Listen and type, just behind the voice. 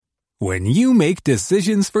When you make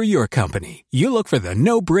decisions for your company, you look for the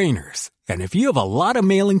no-brainers. And if you have a lot of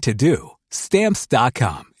mailing to do,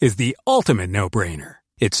 Stamps.com is the ultimate no-brainer.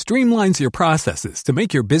 It streamlines your processes to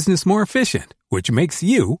make your business more efficient, which makes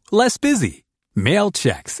you less busy. Mail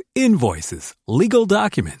checks, invoices, legal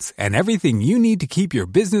documents, and everything you need to keep your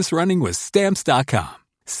business running with Stamps.com.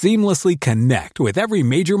 Seamlessly connect with every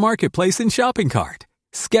major marketplace and shopping cart.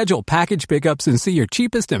 Schedule package pickups and see your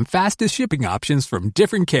cheapest and fastest shipping options from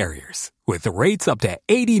different carriers, with rates up to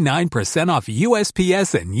 89% off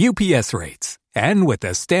USPS and UPS rates. And with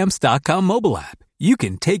the Stamps.com mobile app, you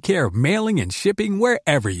can take care of mailing and shipping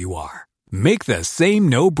wherever you are. Make the same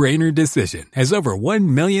no-brainer decision as over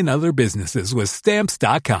 1 million other businesses with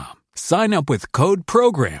Stamps.com. Sign up with code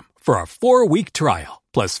PROGRAM for a 4-week trial,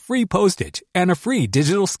 plus free postage and a free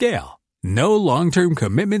digital scale. No long-term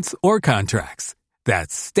commitments or contracts.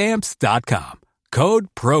 That's Stamps.com.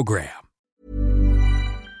 Code PROGRAM.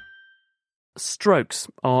 Strokes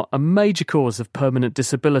are a major cause of permanent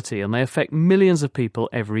disability, and they affect millions of people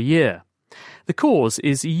every year. The cause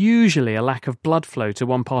is usually a lack of blood flow to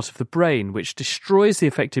one part of the brain, which destroys the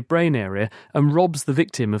affected brain area and robs the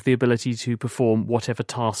victim of the ability to perform whatever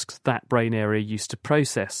tasks that brain area used to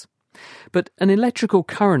process. But an electrical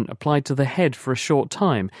current applied to the head for a short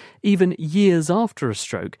time, even years after a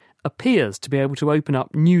stroke, appears to be able to open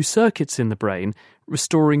up new circuits in the brain,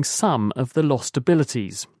 restoring some of the lost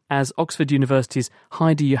abilities, as Oxford University's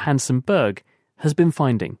Heidi Johansson-Berg has been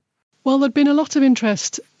finding. Well, there'd been a lot of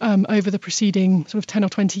interest over the preceding sort of 10 or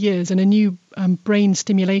 20 years in a new brain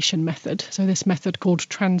stimulation method. So this method called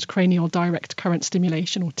transcranial direct current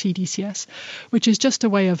stimulation, or TDCS, which is just a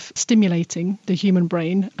way of stimulating the human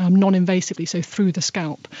brain non-invasively, so through the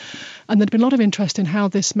scalp. And there'd been a lot of interest in how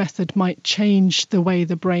this method might change the way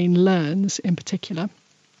the brain learns in particular.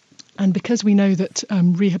 And because we know that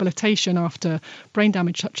rehabilitation after brain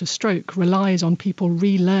damage such as stroke relies on people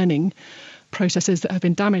relearning processes that have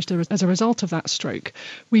been damaged as a result of that stroke,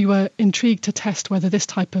 we were intrigued to test whether this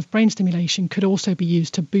type of brain stimulation could also be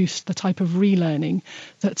used to boost the type of relearning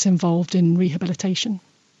that's involved in rehabilitation.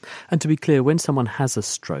 And to be clear, when someone has a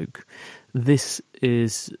stroke, this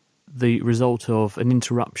is the result of an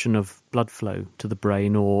interruption of blood flow to the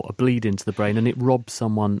brain or a bleed into the brain, and it robs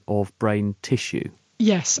someone of brain tissue.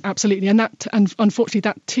 Yes, absolutely. And unfortunately,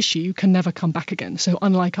 that tissue can never come back again. So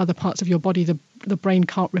unlike other parts of your body, the brain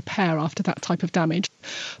can't repair after that type of damage.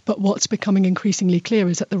 But what's becoming increasingly clear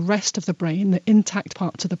is that the rest of the brain, the intact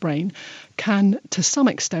parts of the brain, can, to some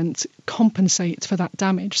extent, compensate for that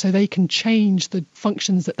damage. So they can change the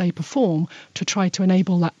functions that they perform to try to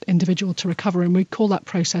enable that individual to recover. And we call that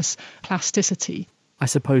process plasticity. I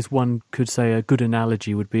suppose one could say a good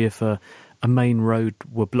analogy would be if a main road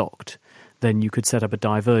were blocked, then you could set up a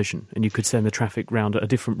diversion and you could send the traffic round a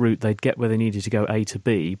different route. They'd get where they needed to go A to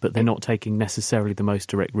B, but they're not taking necessarily the most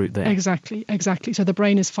direct route there. Exactly. So the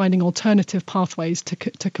brain is finding alternative pathways to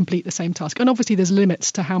complete the same task. And obviously there's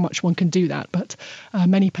limits to how much one can do that, but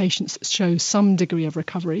many patients show some degree of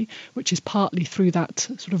recovery, which is partly through that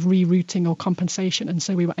sort of rerouting or compensation. And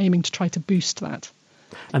so we were aiming to try to boost that.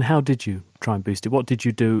 And how did you try and boost it? What did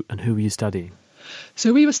you do and who were you studying?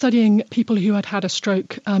 So we were studying people who had had a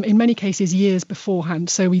stroke, in many cases years beforehand.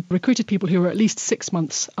 So we recruited people who were at least 6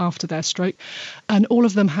 months after their stroke, and all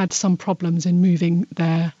of them had some problems in moving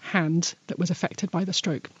their hand that was affected by the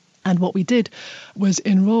stroke. And what we did was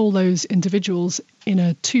enrol those individuals in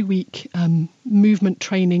a 2-week movement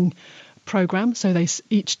training program. So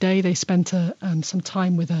each day they spent some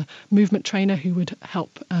time with a movement trainer who would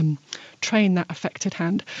help train that affected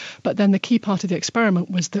hand. But then the key part of the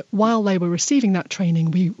experiment was that while they were receiving that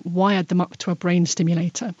training, we wired them up to a brain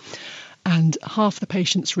stimulator. And half the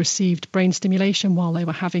patients received brain stimulation while they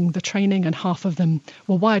were having the training, and half of them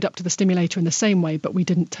were wired up to the stimulator in the same way, but we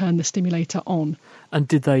didn't turn the stimulator on. And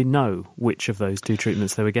did they know which of those two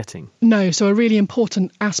treatments they were getting? No, so a really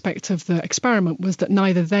important aspect of the experiment was that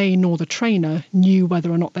neither they nor the trainer knew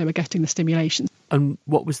whether or not they were getting the stimulation. And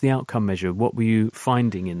what was the outcome measure? What were you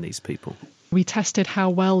finding in these people? We tested how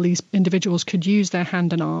well these individuals could use their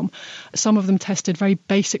hand and arm. Some of them tested very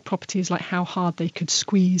basic properties like how hard they could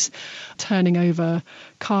squeeze, turning over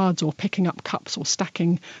cards or picking up cups or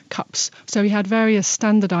stacking cups. So we had various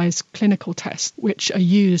standardised clinical tests which are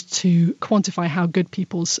used to quantify how good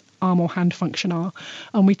people's arm or hand function are.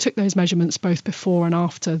 And we took those measurements both before and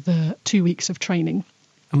after the 2 weeks of training.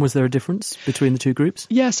 And was there a difference between the two groups?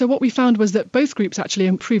 Yeah, so what we found was that both groups actually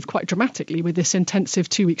improved quite dramatically with this intensive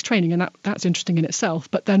 2 weeks training, and that's interesting in itself.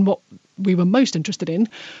 But then what we were most interested in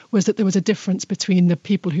was that there was a difference between the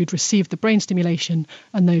people who'd received the brain stimulation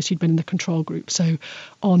and those who'd been in the control group. So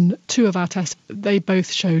on 2 of our tests, they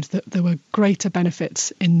both showed that there were greater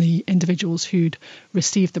benefits in the individuals who'd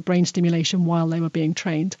received the brain stimulation while they were being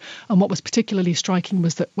trained. And what was particularly striking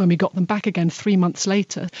was that when we got them back again 3 months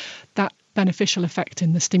later, that beneficial effect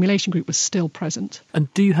in the stimulation group was still present.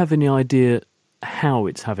 And do you have any idea how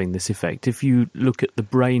it's having this effect? If you look at the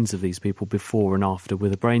brains of these people before and after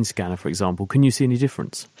with a brain scanner, for example, can you see any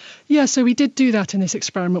difference? Yeah, so we did do that in this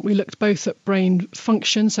experiment. We looked both at brain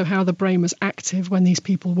function, so how the brain was active when these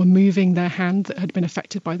people were moving their hand that had been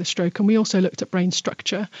affected by the stroke, and we also looked at brain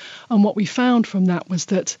structure. And what we found from that was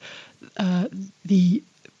that the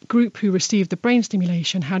group who received the brain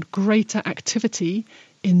stimulation had greater activity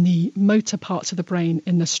in the motor parts of the brain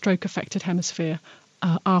in the stroke-affected hemisphere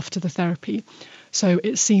after the therapy. So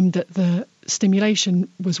it seemed that the stimulation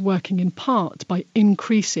was working in part by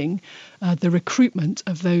increasing the recruitment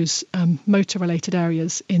of those motor-related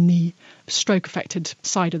areas in the stroke-affected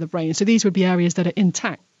side of the brain. So these would be areas that are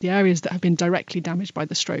intact. The areas that have been directly damaged by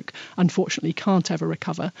the stroke, unfortunately, can't ever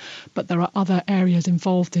recover. But there are other areas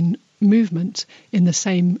involved in movement in the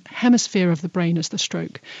same hemisphere of the brain as the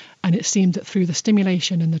stroke. And it seemed that through the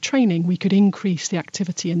stimulation and the training, we could increase the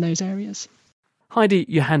activity in those areas. Heidi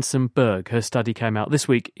Johansson Berg, her study came out this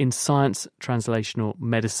week in Science Translational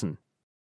Medicine.